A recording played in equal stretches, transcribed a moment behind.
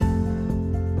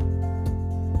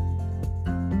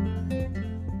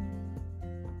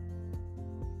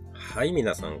はい、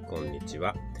皆さん、こんにち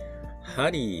は。ハ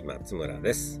リー松村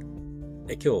です。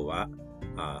今日は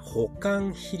保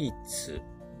管比率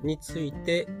につい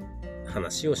て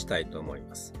話をしたいと思い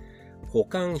ます。保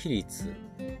管比率。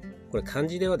これ漢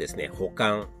字ではですね、保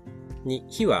管に、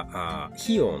比は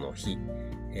費用の比、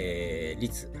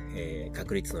率、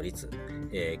確率の率。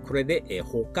これで、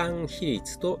保管比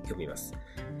率と読みます。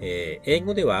英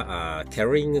語では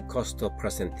carrying cost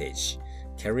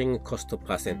percentage。carrying cost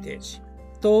percentage。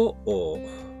と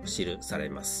記され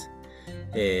ます。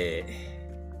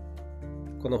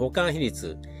この保管比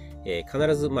率、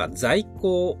必ず在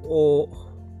庫を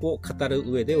語る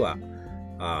上では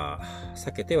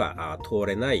避けては通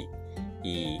れない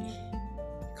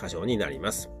箇所になり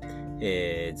ます。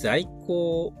在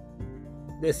庫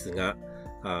ですが、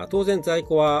当然在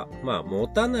庫は持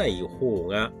たない方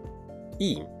が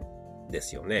いいんで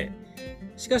すよね。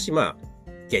しかし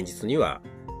現実には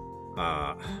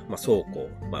倉庫、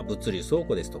物流倉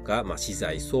庫ですとか、資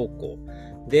材倉庫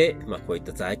で、こういっ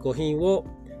た在庫品を、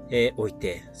置い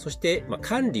て、そして、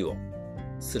管理を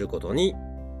することに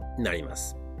なりま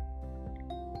す。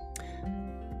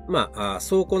倉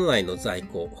庫内の在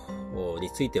庫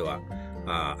については、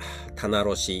棚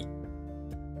卸し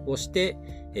をし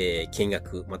て、金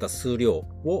額、また数量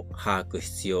を把握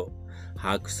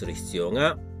する必要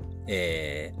が、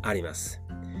あります。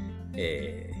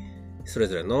それ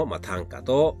ぞれの単価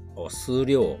と数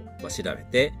量を調べ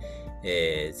て、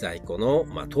在庫の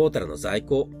トータルの在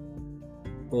庫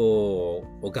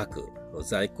額、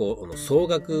在庫の総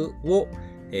額を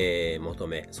求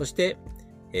め、そして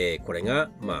これ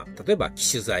が例えば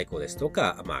期首在庫ですと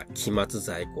か期末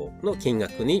在庫の金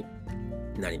額に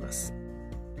なります。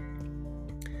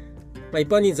一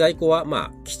般に在庫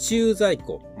は期中在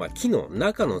庫、期の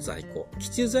中の在庫、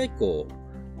期中在庫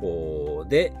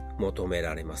で求め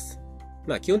られます。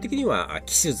基本的には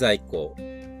期首在庫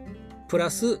プ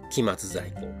ラス期末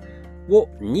在庫を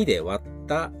2で割っ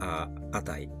た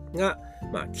値が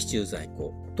期中在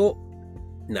庫と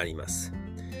なります。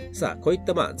さあ、こういっ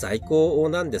た在庫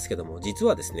なんですけども、実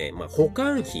はですね、保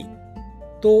管費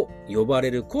と呼ば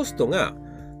れるコストが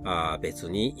別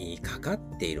にかかっ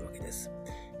ているわけです。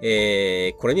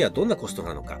これにはどんなコスト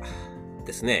なのか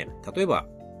ですね。例えば、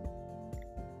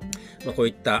こう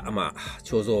いった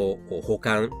貯蔵保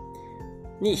管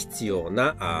に必要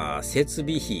な設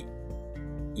備費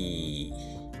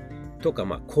とか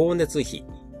光熱費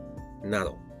な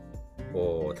ど、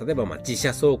例えば自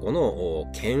社倉庫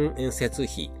の建設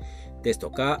費です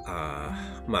とか、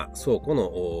倉庫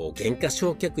の減価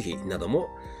償却費なども、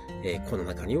この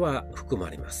中には含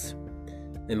まれます。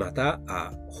また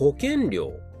保険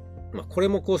料、これ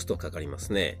もコストかかりま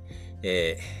すね。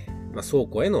倉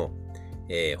庫への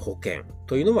保険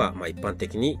というのは一般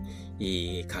的に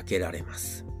かけられま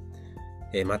す。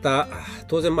また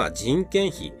当然人件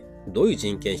費、どういう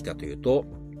人件費かというと、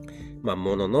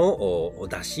物の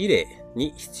出し入れ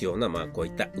に必要なこうい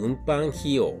った運搬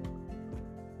費用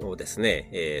をです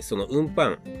ね、その運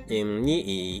搬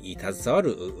に携わ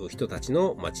る人たち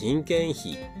の人件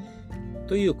費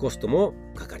というコストも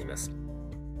かかります。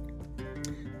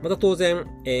また当然、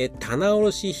棚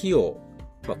卸費用、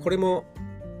これも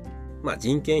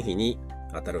人件費に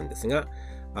当たるんですが、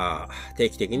定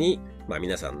期的に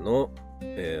皆さんの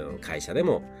会社で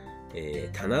も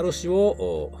棚卸し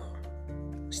を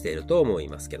していると思い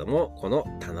ますけども、この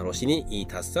棚卸しに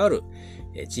携わる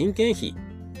人件費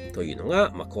というのが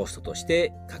コストとし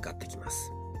てかかってきま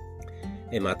す。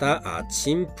また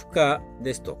陳腐化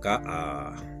ですと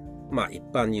か、一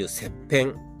般に言う切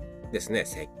片ですね、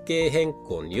設計変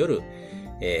更による、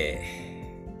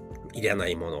いらな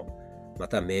いもの、ま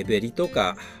た目減りと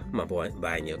か、場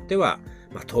合によっては、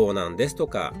盗難ですと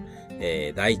か、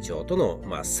大腸との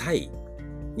差異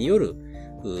による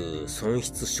損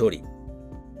失処理、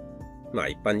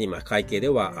一般に会計で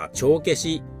は帳消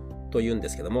しというんで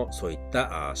すけども、そういっ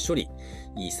た処理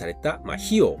された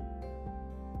費用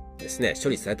ですね、処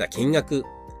理された金額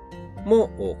も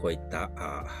こういった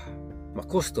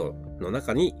コストの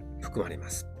中に含まれま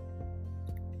す。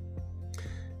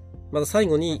また最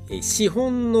後に資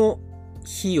本の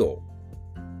費用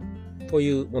と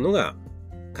いうものが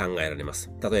考えられま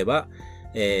す。例えば、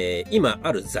今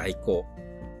ある在庫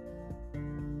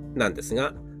なんです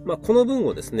が、この分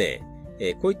をですね、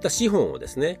こういった資本をで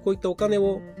すね、こういったお金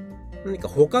を何か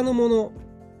他のもの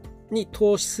に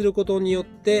投資することによっ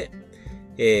て、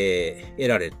得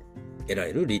られ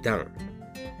るリター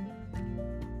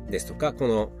ンですとか、こ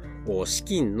の資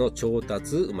金の調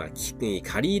達、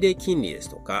借入金利です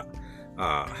とか、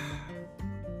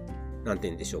なんて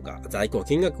言うんでしょうか、在庫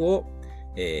金額を、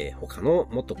他の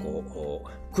もっと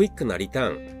クイックなリタ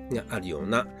ーンがあるよう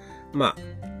な、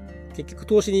結局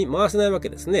投資に回せないわけ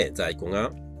ですね。在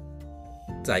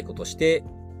庫として、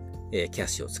キャッ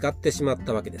シュを使ってしまっ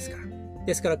たわけですから。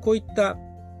ですからこういった、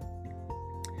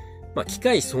機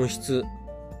械損失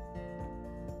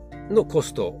のコ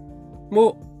スト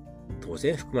も当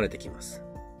然含まれてきます。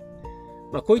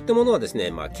こういったものはです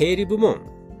ね、経理部門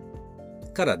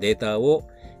からデータを、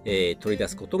取り出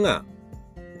すことが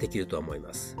できると思い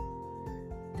ます。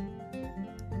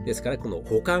ですからこの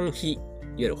保管費、いわ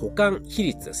ゆる保管比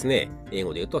率ですね。英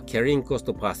語で言うと carrying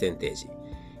cost percentage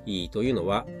というの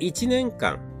は1年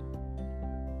間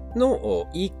の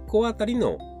1個あたり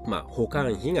の、保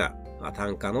管費が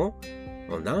単価の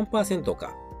何%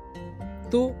か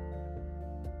と、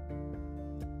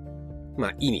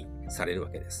意味されるわ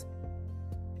けです。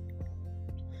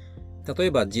例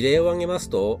えば事例を挙げます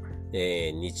と、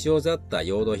日用雑貨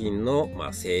用土品の、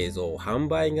製造販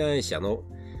売会社の、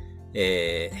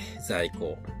在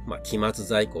庫、期末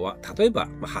在庫は例えば、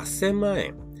8000万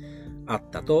円あっ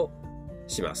たと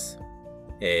します。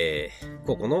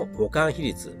ここの保管比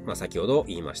率、先ほど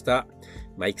言いました、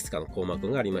いくつかの項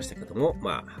目がありましたけども、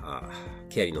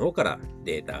経理の方から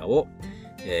データを、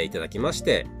いただきまし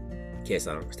て、計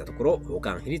算したところ、保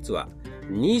管比率は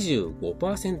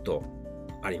 25%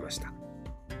 ありました。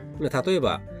例え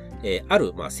ば、あ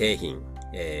る、製品、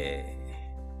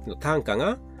の単価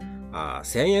が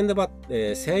1000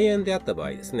円であった場合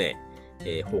ですね、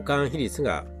保管比率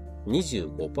が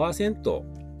 25%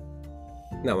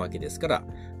 なわけですから、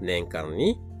年間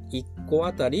に1個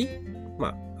あたり、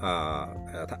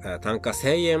単価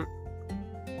1000円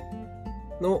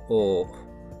のも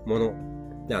の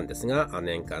なんですが、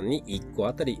年間に1個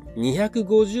あたり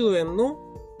250円の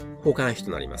保管費と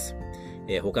なります。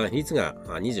保管比率が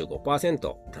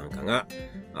 25%、単価が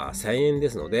1000円で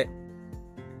すので、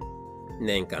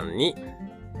年間に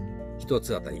1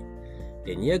つあたり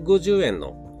250円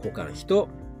の保管費と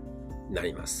な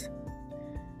ります。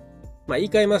言い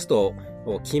換えますと、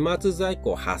期末在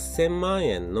庫8000万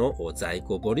円の在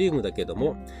庫ボリュームだけど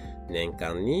も、年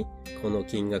間にこの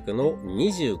金額の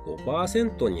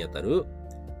 25% にあたる、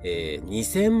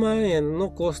2000万円の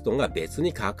コストが別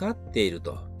にかかっている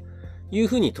という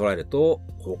ふうに捉えると、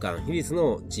保管比率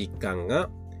の実感が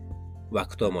湧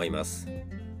くと思います。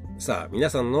さあ、皆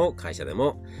さんの会社で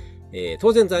も、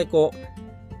当然在庫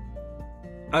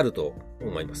あると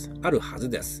思います。あるはず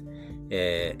です。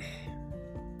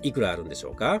いくらあるんでし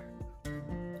ょうか？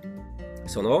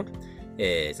その、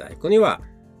在庫には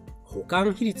保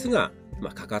管比率が、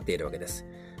かかっているわけです。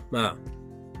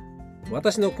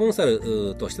私のコンサ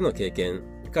ルとしての経験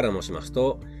から申します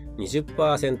と、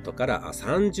20% から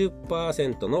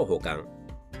 30% の保管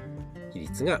比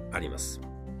率があります。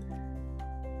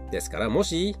ですから、も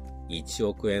し1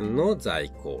億円の在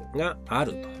庫があ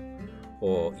る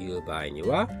という場合に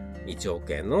は、1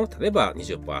億円の例えば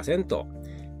 20%、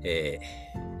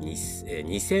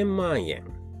2000万円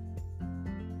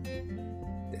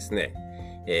ですね。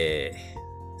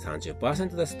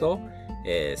30% ですと、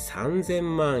3000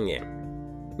万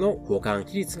円の保管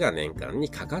比率が年間に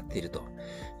かかっていると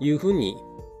いうふうに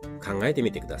考えて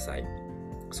みてください。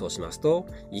そうしますと、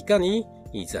いかに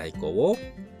在庫を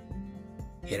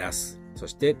減らす、そ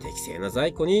して適正な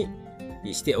在庫に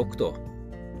しておくと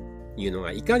いうの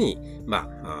がいかに、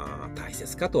大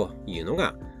切かというの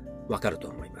がわかると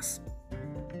思います。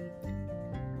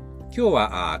今日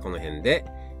はこの辺で、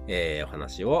お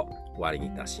話を終わりに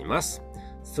いたします。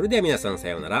それでは皆さんさ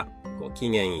ようなら。ごき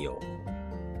げんよう。